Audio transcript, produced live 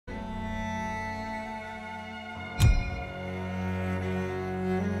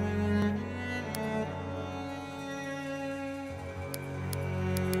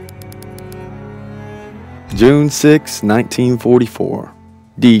June 6, 1944.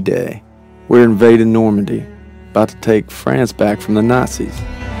 D-Day. We're invading Normandy, about to take France back from the Nazis.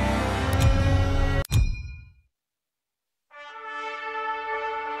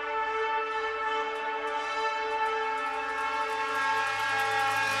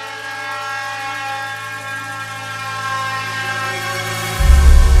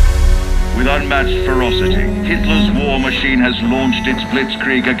 With unmatched ferocity, Hitler's war machine has launched its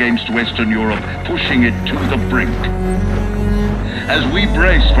blitzkrieg against Western Europe, pushing it to the brink. As we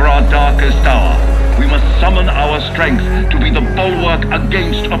brace for our darkest hour, we must summon our strength to be the bulwark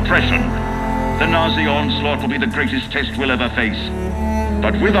against oppression. The Nazi onslaught will be the greatest test we'll ever face.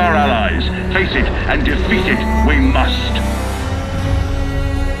 But with our allies, face it and defeat it we must.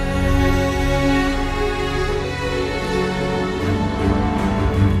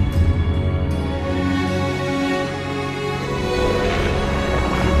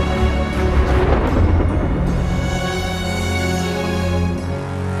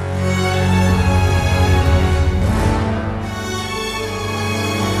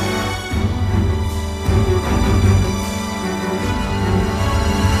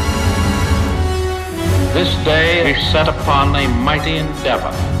 This day is set upon a mighty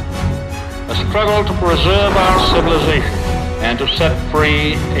endeavor, a struggle to preserve our civilization and to set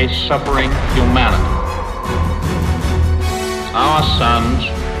free a suffering humanity. Our sons,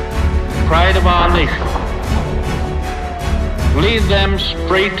 pride of our nation, lead them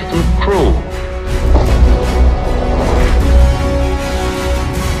straight and true.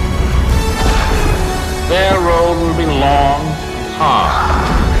 Their road will be long and hard.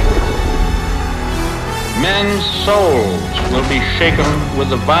 Men's souls will be shaken with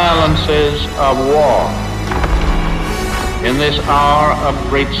the violences of war. In this hour of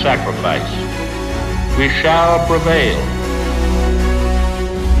great sacrifice, we shall prevail.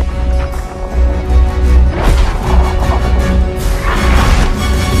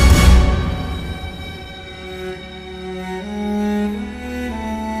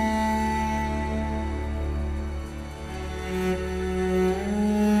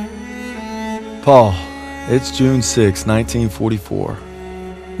 Paul, it's June 6, 1944.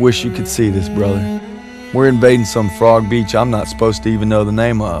 Wish you could see this, brother. We're invading some frog beach I'm not supposed to even know the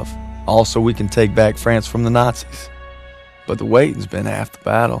name of. Also, we can take back France from the Nazis. But the waiting's been half the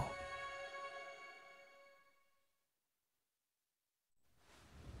battle.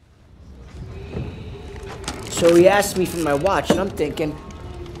 So he asked me for my watch, and I'm thinking,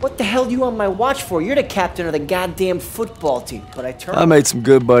 what the hell do you want my watch for? You're the captain of the goddamn football team. But I made some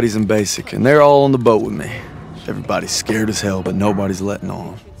good buddies in basic, and they're all on the boat with me. Everybody's scared as hell, but nobody's letting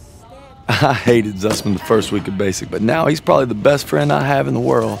on. I hated Zussman the first week of basic, but now he's probably the best friend I have in the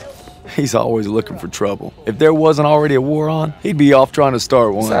world. He's always looking for trouble. If there wasn't already a war on, he'd be off trying to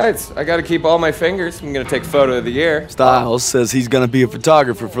start one. Besides, I gotta keep all my fingers. I'm gonna take photo of the year. Styles says he's gonna be a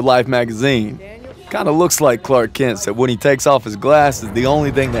photographer for Life magazine. Kinda looks like Clark Kent said when he takes off his glasses, the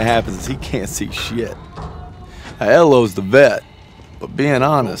only thing that happens is he can't see shit. Elo's the vet, but being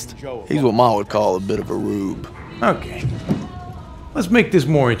honest, he's what Ma would call a bit of a rube. Okay, let's make this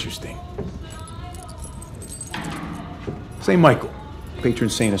more interesting. St. Michael, patron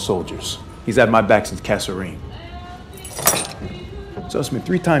saint of soldiers. He's had my back since Kasserine. Zussman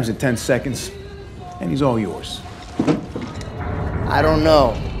 3 times in 10 seconds, and he's all yours. I don't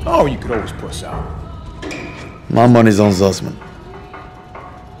know. Oh, you could always puss out. My money's on Zussman.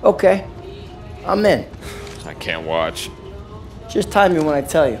 Okay, I'm in. I can't watch. Just time me when I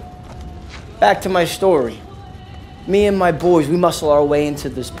tell you. Back to my story. Me and my boys, we muscle our way into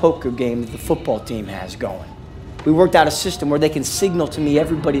this poker game that the football team has going. We worked out a system where they can signal to me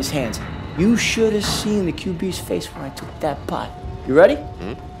everybody's hands. You should have seen the QB's face when I took that pot. You ready?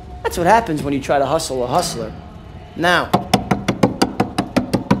 That's what happens when you try to hustle a hustler. Now,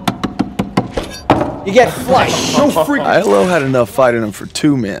 you get flushed. No freak. Elo had enough fight in him for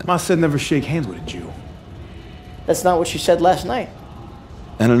 2 men. Ma said never shake hands with a Jew. That's not what she said last night.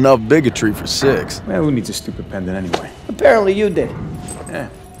 And enough bigotry for 6. Man, who needs a stupid pendant anyway? Apparently you did. Yeah,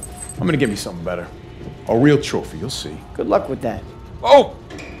 I'm gonna get me something better. A real trophy, you'll see. Good luck with that. Oh!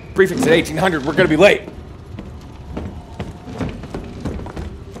 Briefing's at 1800. We're gonna be late.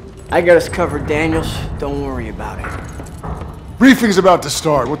 I got us covered, Daniels. Don't worry about it. Briefing's about to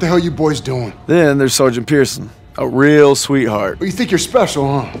start. What the hell you boys doing? Then there's Sergeant Pearson, a real sweetheart. Oh, you think you're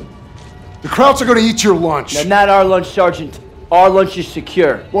special, huh? The Krauts are gonna eat your lunch. Now, not our lunch, Sergeant. Our lunch is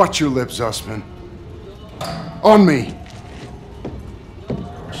secure. Watch your lips, Zussman. On me.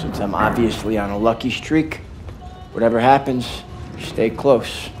 Since I'm obviously on a lucky streak, whatever happens, stay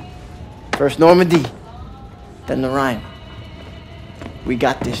close. First Normandy, then the Rhine. We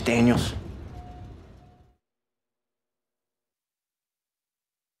got this, Daniels.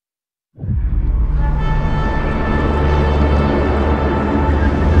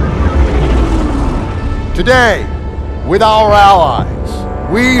 Today, with our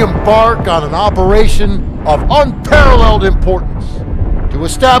allies, we embark on an operation of unparalleled importance to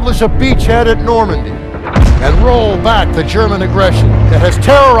establish a beachhead at Normandy and roll back the German aggression that has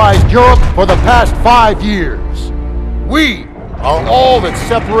terrorized Europe for the past 5 years. We are all that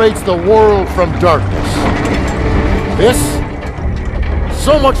separates the world from darkness. This,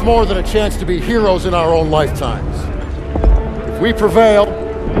 so much more than a chance to be heroes in our own lifetimes. If we prevail,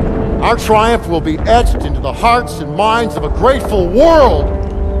 our triumph will be etched into the hearts and minds of a grateful world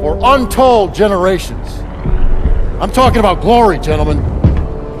for untold generations. I'm talking about glory, gentlemen.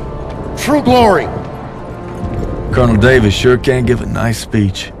 True glory. Colonel Davis sure can give a nice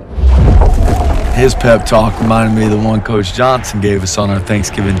speech. His pep talk reminded me of the one Coach Johnson gave us on our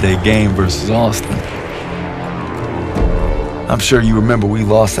Thanksgiving Day game versus Austin. I'm sure you remember we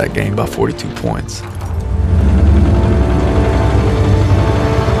lost that game by 42 points.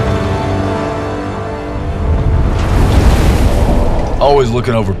 Always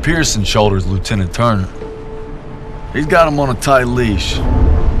looking over Pearson's shoulders, Lieutenant Turner. He's got him on a tight leash.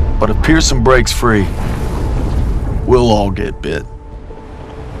 But if Pearson breaks free, we'll all get bit.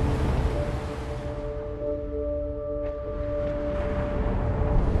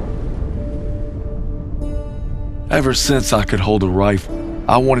 Ever since I could hold a rifle,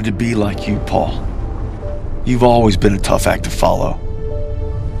 I wanted to be like you, Paul. You've always been a tough act to follow.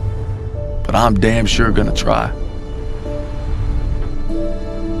 But I'm damn sure gonna try.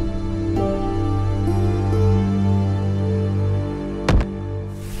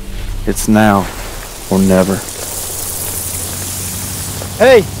 It's now or never.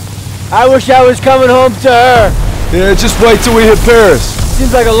 Hey, I wish I was coming home to her. Yeah, just wait till we hit Paris.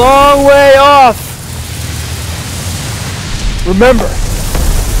 Seems like a long way off. Remember,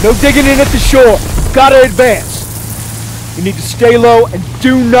 no digging in at the shore. Gotta advance. You need to stay low and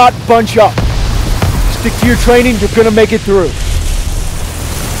do not bunch up. Stick to your training, you're gonna make it through.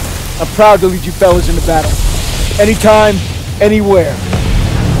 I'm proud to lead you fellas into battle. Anytime, anywhere.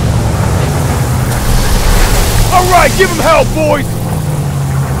 All right, give them hell, boys!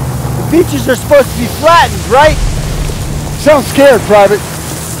 The beaches are supposed to be flattened, right? Sound scared, Private.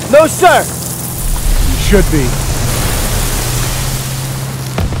 No, sir. You should be.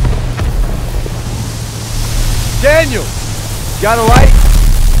 Daniel, got a light?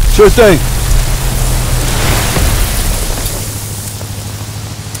 Sure thing.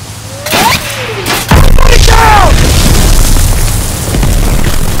 Put it down!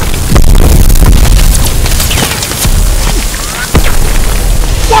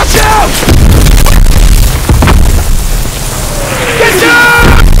 Watch out! Get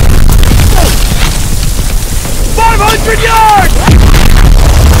down! 500 yards!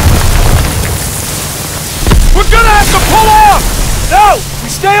 We're gonna have to pull off! No! We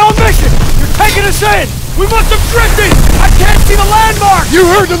stay on mission! You're taking us in! We must have drifted! I can't see the landmark! You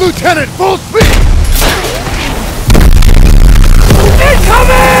heard the lieutenant! Full speed!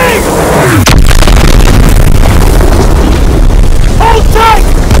 Incoming! Hold tight!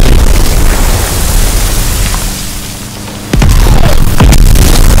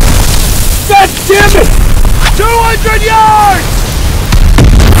 God damn it! 200 yards!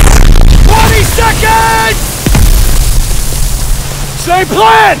 20 seconds! Same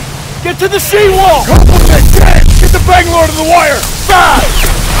plan! Get to the seawall! Get the Bangalore to the wire! Fast!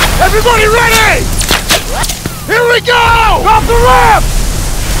 Everybody ready! Here we go! Drop the ramp!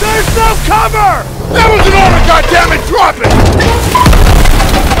 There's no cover! That was an order, goddammit! Drop it!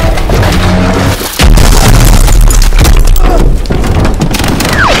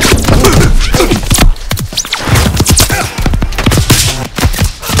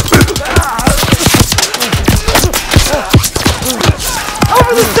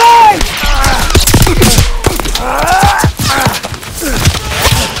 Over the side!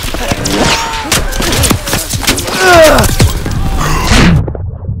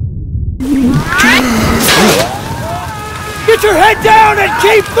 Get your head down and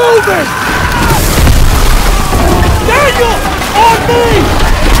keep moving! Daniel! On me!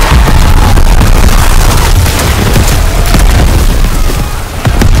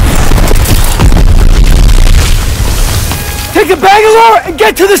 Take the Bangalore and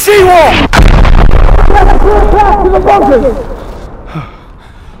get to the seawall! Back to the bunker!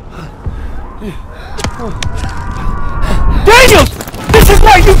 Daniel! This is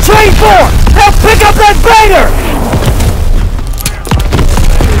what you trained for! Now pick up that banger!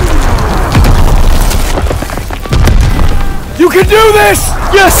 You can do this!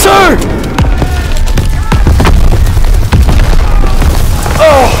 Yes, sir!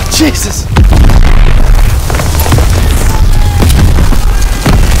 Oh, Jesus!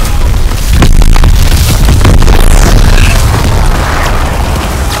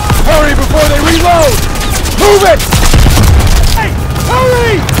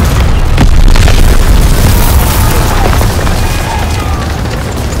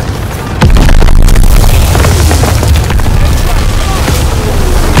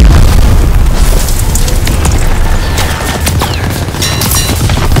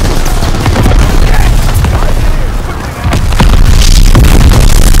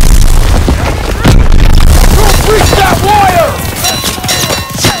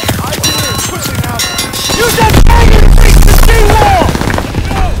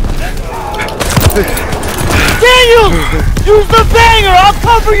 Daniel! Use the banger! I'll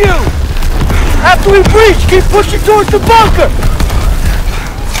cover you! After we breach, keep pushing towards the bunker!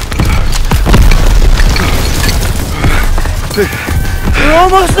 We're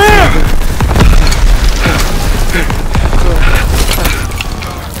almost there!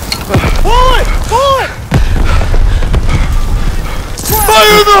 Pull it! Pull it!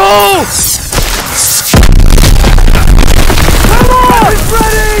 Fire in the hole! Come on! It's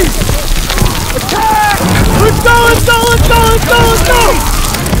ready! Attack! Let's go! Let's go! Let's go! Let's go! Let's go!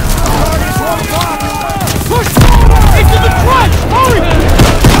 Push forward! Into the crunch! Hurry!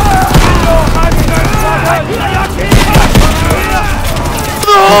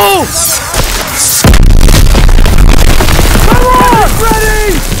 The hole! Come on! It's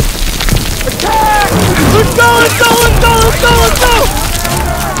ready! Attack! Let's go! Let's go! Let's go! Let's go! Let's go!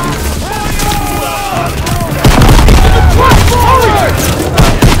 Into the crunch! Hurry!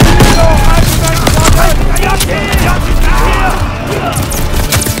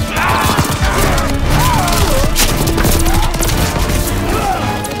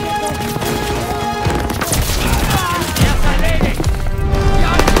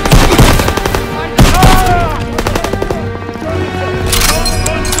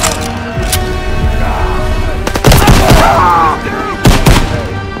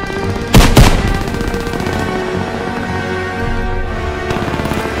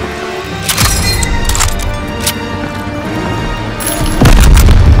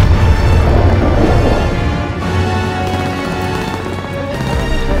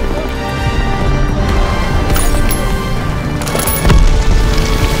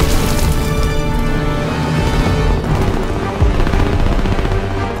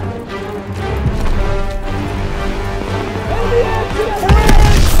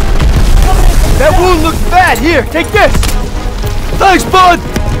 That wound looks bad! Here, take this! Thanks, bud!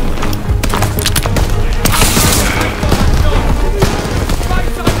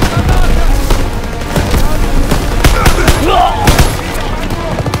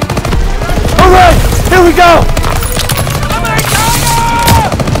 Alright, here we go!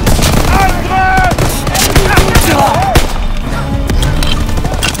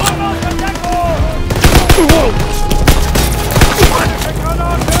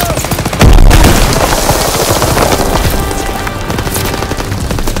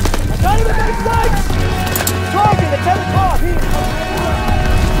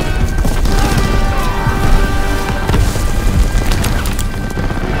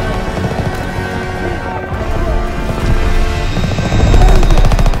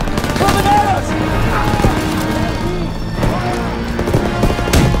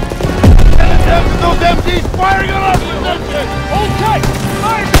 Firing on our position! Hold tight!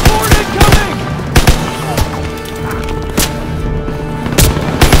 Fire support incoming!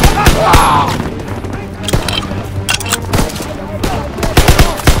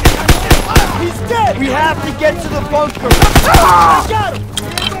 He's dead! We have to get to the bunker! I got him!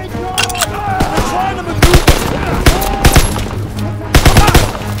 They're trying to maneuver!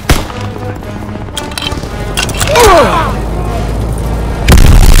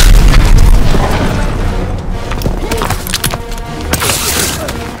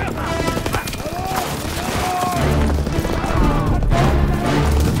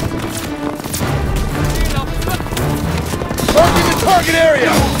 Target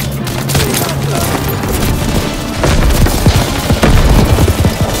area!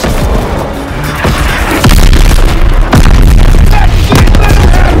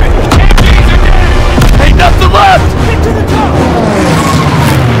 Ain't nothing left! Get to the top!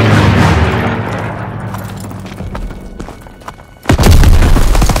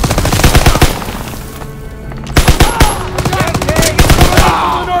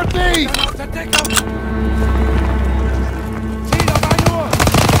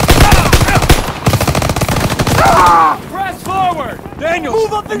 Press forward! Daniels,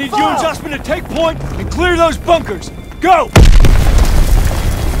 move up and I need you and Zussman to take point and clear those bunkers. Go!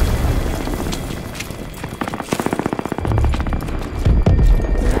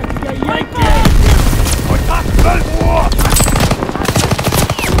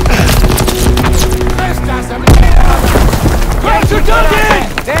 Grabs are dug in!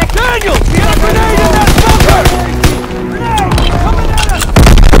 Daniels, get a grenade in that bunker! Grenade! Coming at us!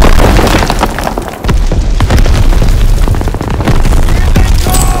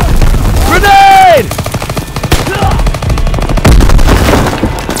 Grenade!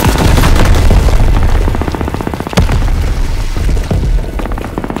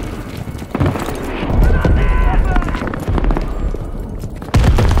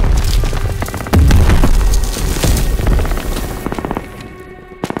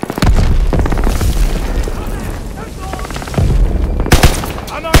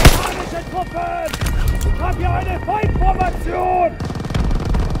 Ich hab hier eine Feindformation!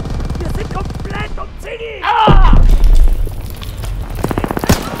 Wir sind komplett umzingelt! Ah!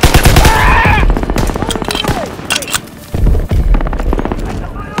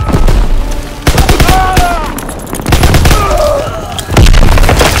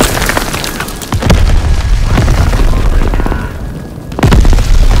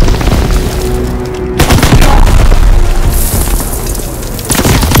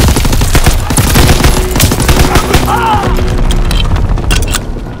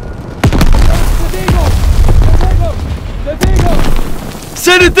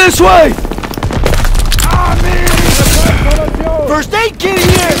 Send it this way! First aid kit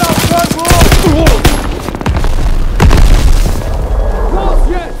here! Los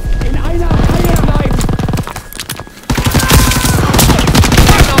jetzt! In einer Reihe bleiben!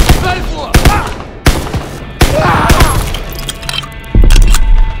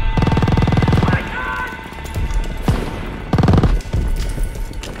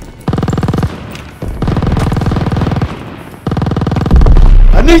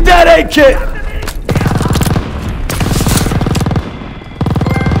 I need that aid kit!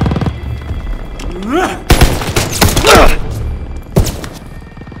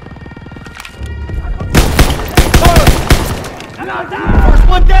 First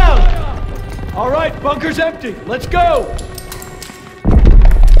one down! All right, bunker's empty. Let's go!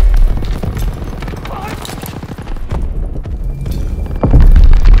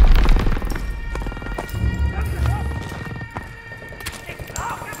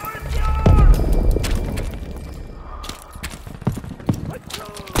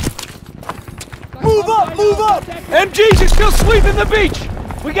 Move up! Move up! MGs are still sweeping the beach!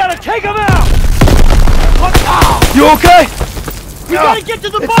 We gotta take them out! You okay? We gotta get to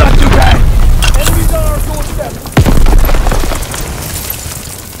the It's not too bad. Enemies on our doorstep!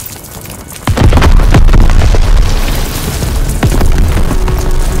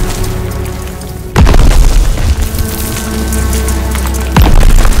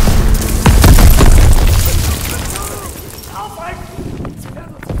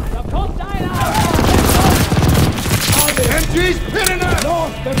 MG's pinning us!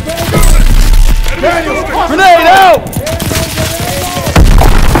 Grenade out!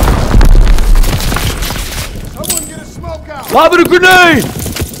 Someone get a smoke out! Lob it a grenade!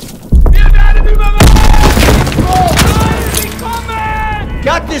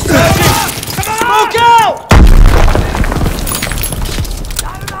 Got this, Sergeant! Smoke out!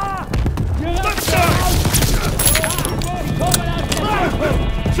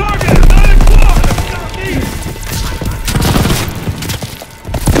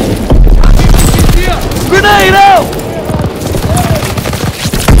 Grenade out!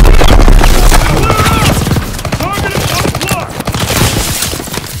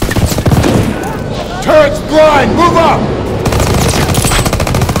 Turret's blind! Move up!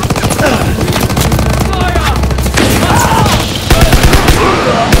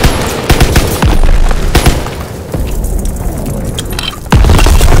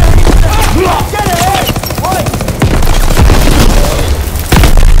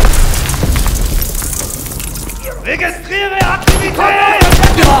 Registriere Aktivität!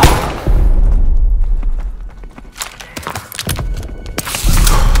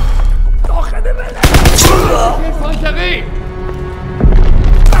 Doch eine Welle! Infanterie!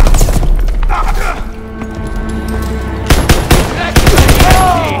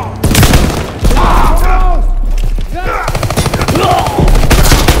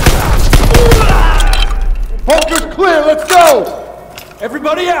 Bunker's clear, let's go!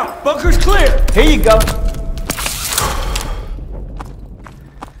 Everybody out! Bunker's clear! Here you go.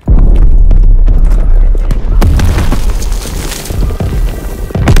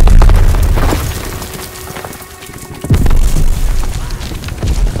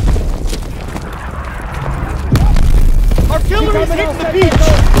 Artillery's hitting the beach!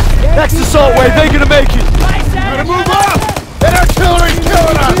 That's the salt wave, they're gonna make it! Gotta move up! That artillery's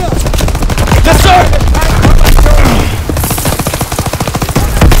killing us! Yes, sir!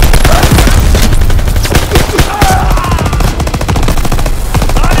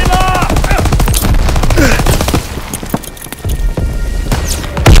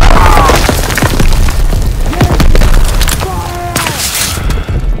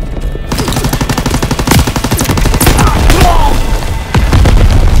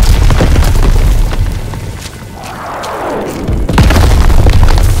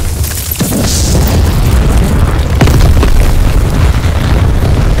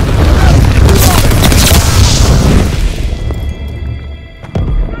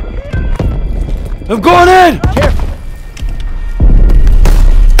 I'm going in! Careful!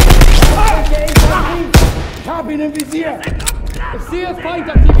 im Visier! Ich sehe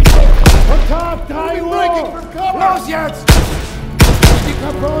Feindaktivität! Kontakt, 3 Uhr! Los jetzt! Die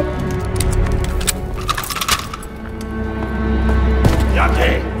kaputt!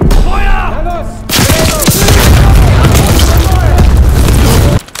 Jacke! Feuer! Na los!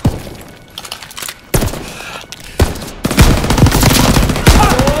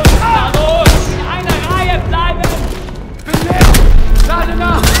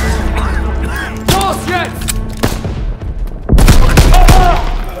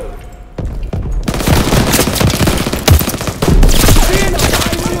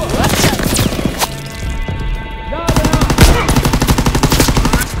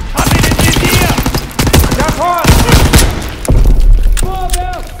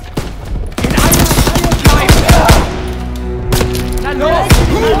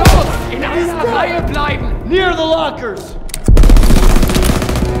 Near the lockers!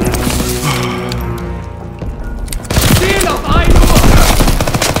 Ziel auf 1 Uhr!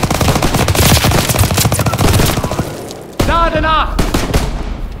 Lade nach!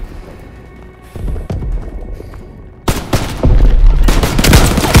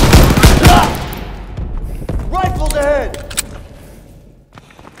 Rifles ahead!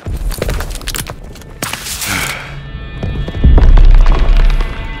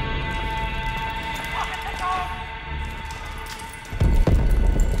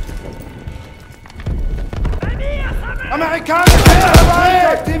 Amerikanische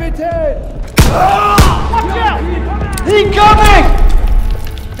Aktivität! Watch out! Incoming!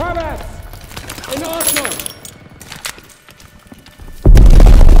 Vorwärts! In Ordnung!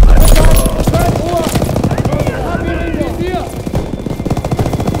 12 Uhr! Hab ihn im Visier!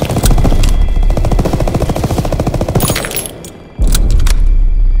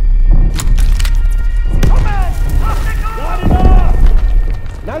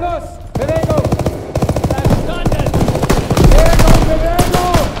 Na los! Bewegung! Verstanden!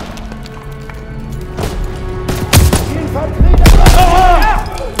 Bewegung! Die Infanterie!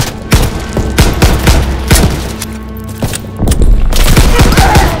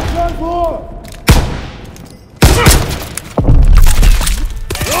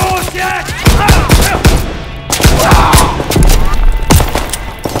 Los jetzt!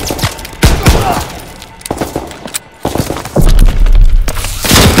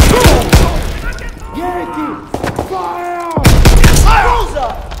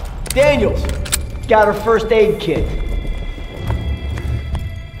 Daniels, got her first aid kit.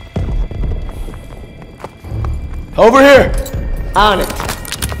 Over here! On it.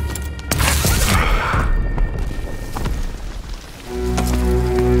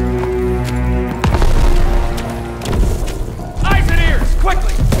 Eyes and ears,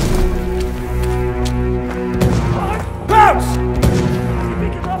 quickly! Bounce!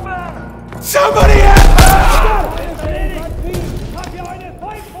 Somebody help!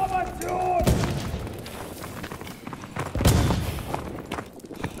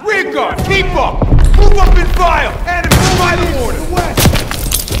 Rear guard, keep up! Move up and file! Enemy final order!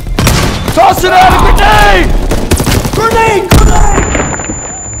 Toss it out! A grenade! Grenade! Grenade!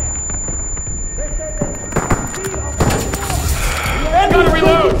 Gotta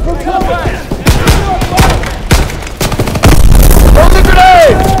reload! Come back! Throw the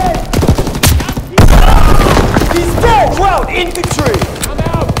grenade! He's dead! Route infantry! I'm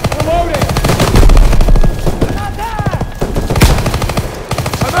out! Reloading!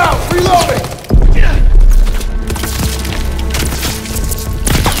 I'm out! Reloading!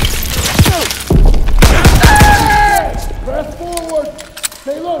 Press forward.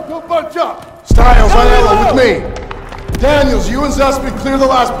 Stay low. Don't bunch up. Styles on ammo with me. Daniels, you and Zussman clear the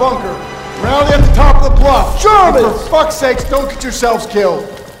last bunker. Rally at the top of the bluff. Germans! And for fuck's sakes, don't get yourselves killed.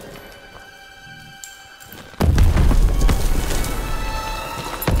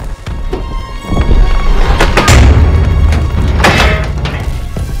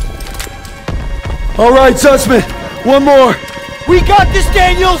 All right, Zussman. One more. We got this,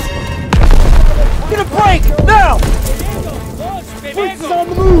 Daniels! Get a break! Now! Fritz is on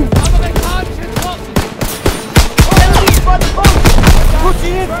the move! Enemies by the boat!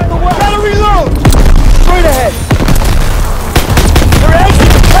 Pushing in from the west! Gotta reload! Straight ahead! They're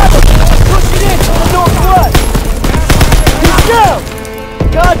exiting the cover! Pushing in from the northwest! He's down!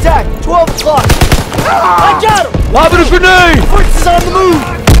 Contact, 12 o'clock! I got him! Lobbing a grenade! Fritz is on the move!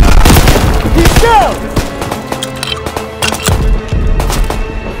 He's down!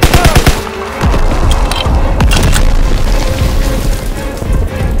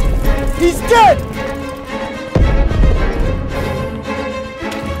 He's dead!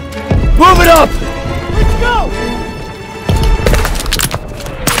 Move it up! Let's go!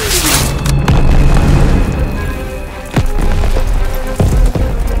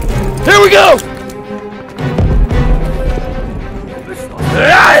 go!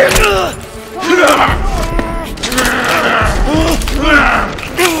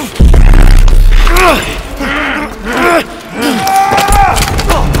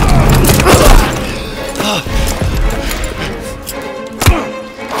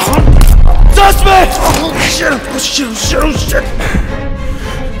 Suspect! Oh shit, oh shit, oh shit, oh shit!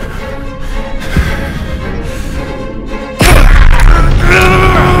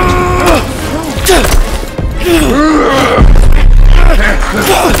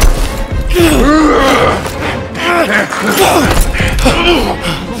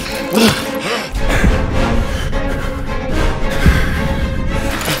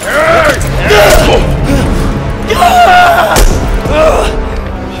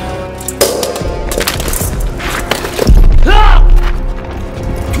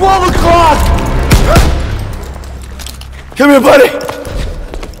 Come here, buddy.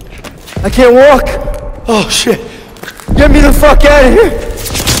 I can't walk. Oh, shit. Get me the fuck out of here.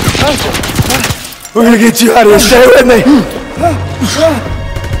 We're gonna get you out of here. Stay with me.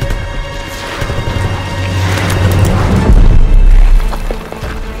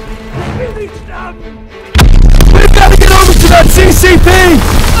 We've got to get over to that CCP.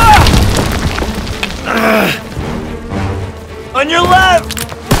 On your left.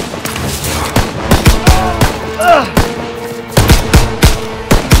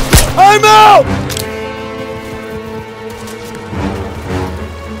 I'm out!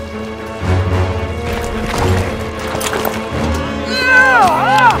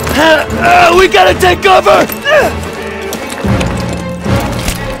 We gotta take cover!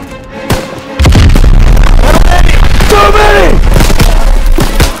 Too many!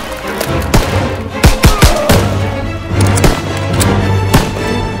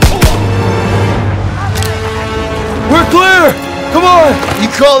 We're clear! Come on! You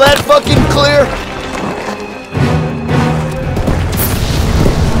call that fucking clear?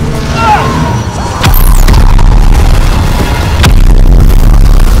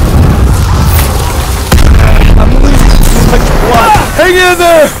 Hang in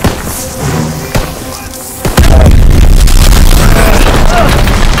there!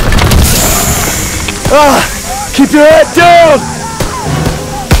 Keep your head down!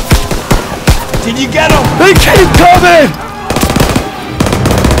 Did you get him? They keep coming!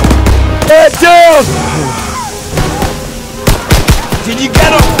 Head down! Did you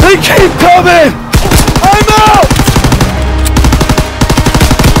get him? They keep coming! I'm out!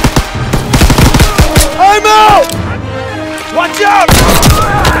 I'm out! Watch out!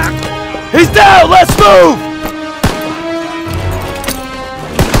 He's down! Let's move!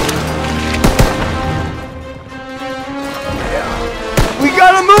 We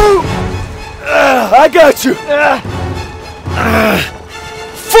gotta move! I got you!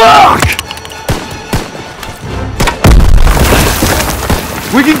 Fuck!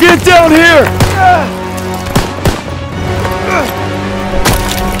 We can get down here!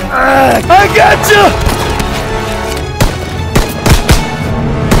 I got you!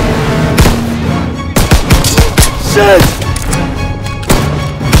 Shit!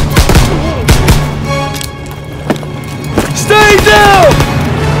 Stay down!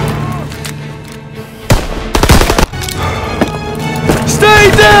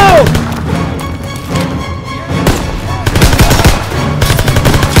 Stay down!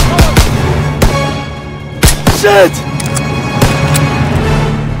 Shit!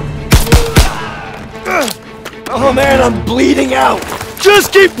 Oh man, I'm bleeding out!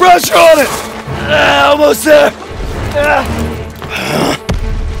 Just keep pressure on it! Almost there!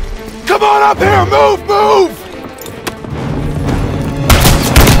 Come on up here! Move! Move!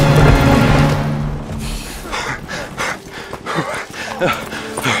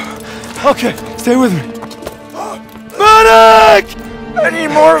 Okay, stay with me. Medic! I need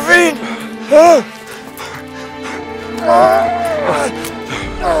morphine!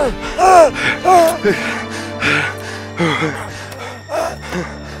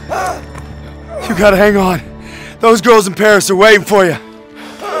 You gotta hang on. Those girls in Paris are waiting for you.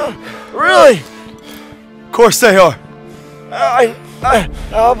 Really? Of course they are.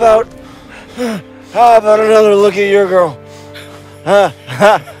 How about another look at your girl?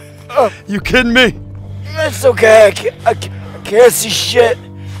 You kidding me? It's okay. I can't see shit.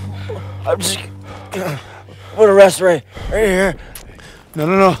 I'm just put a rest right here.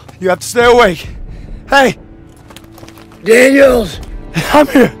 No. You have to stay awake. Hey, Daniels. I'm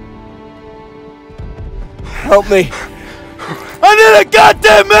here. Help me. I need a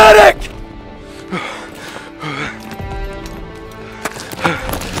goddamn medic!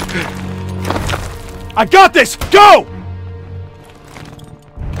 I got this! Go!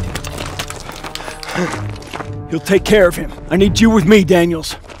 He'll take care of him. I need you with me,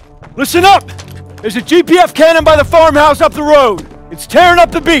 Daniels. Listen up! There's a GPF cannon by the farmhouse up the road. It's tearing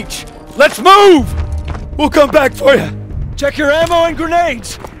up the beach. Let's move! We'll come back for you. Check your ammo and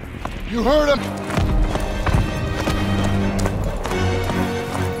grenades. You heard him.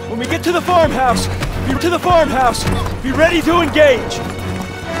 When we get to the farmhouse, be ready to engage.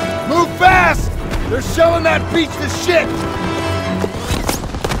 Move fast! They're shelling that beach to shit!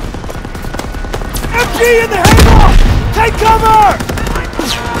 MG in the hangar! Take cover!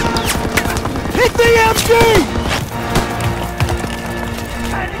 Hit the MG!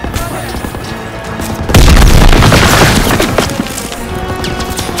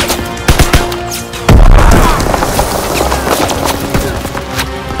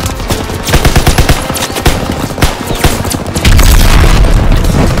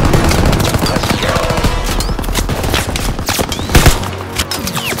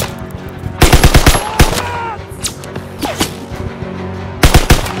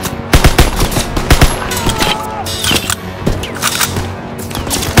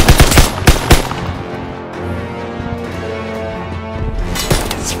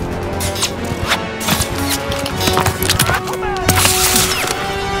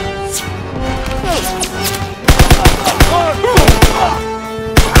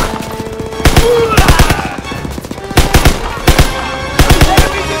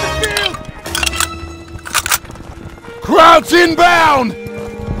 Crowds inbound!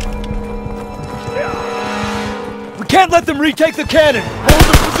 We can't let them retake the cannon! Hold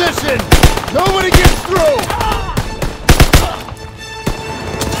the position! Nobody gets through!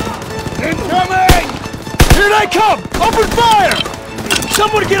 Incoming! Here they come! Open fire!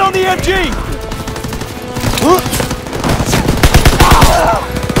 Someone get on the MG!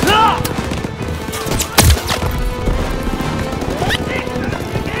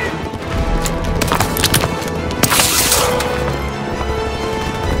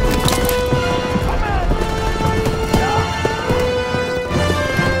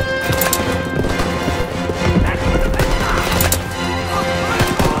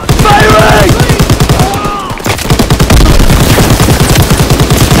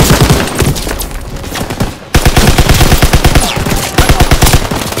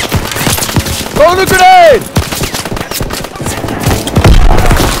 Throw the grenade!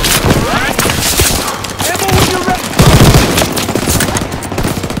 Ammo when you're ready!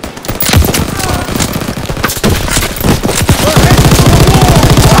 We're heading for the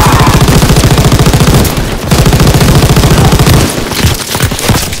wall!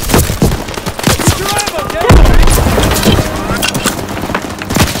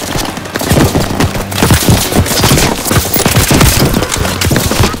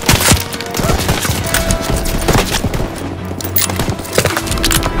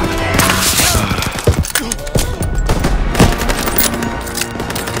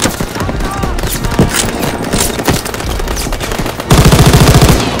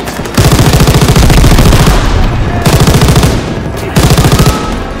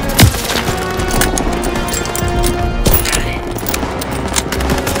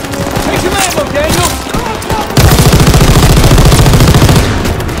 Get your ammo, Dave!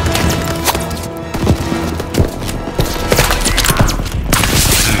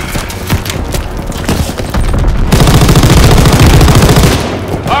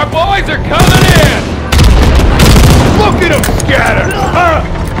 Boys are coming in! Look at them scatter!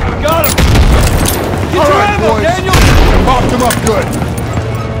 Got him! Get All your right, ammo, boys. Daniel! Popped him up good.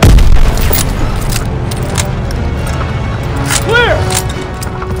 Clear!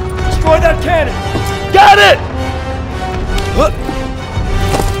 Destroy that cannon! Got it!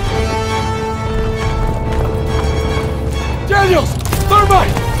 Daniels!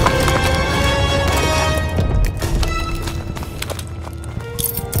 Thermite!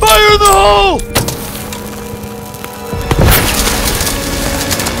 Fire in the hole!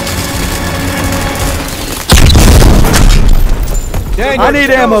 Daniel, I need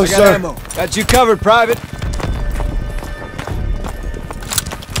ammo, sir. Got you covered, Private.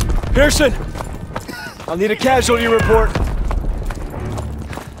 Pearson, I'll need a casualty report.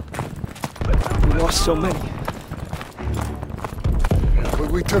 We lost so many.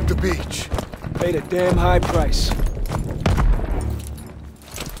 But we took the beach. Paid a damn high price.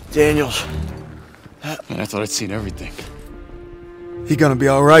 Daniels, Man, I thought I'd seen everything. he gonna be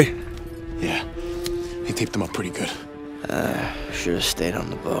all right? Yeah, he taped them up pretty good. Should have stayed on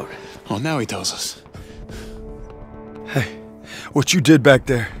the boat. Oh, now he tells us. Hey, what you did back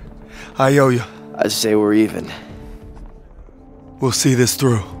there, I owe you. I'd say we're even. We'll see this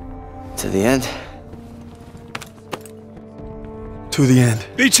through. To the end? To the end.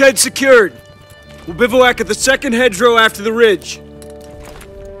 Beachhead secured. We'll bivouac at the second hedgerow after the ridge.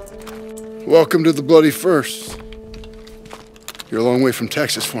 Welcome to the Bloody First. You're a long way from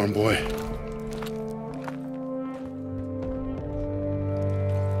Texas, farm boy.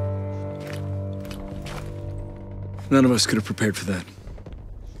 None of us could have prepared for that.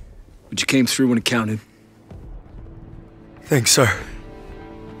 But you came through when it counted. Thanks, sir.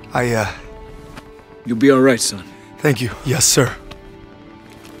 You'll be all right, son. Thank you. Yes, sir.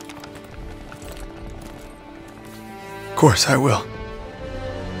 Of course, I will.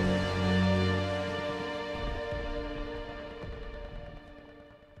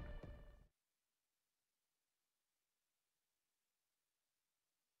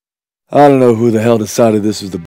 I don't know who the hell decided this was the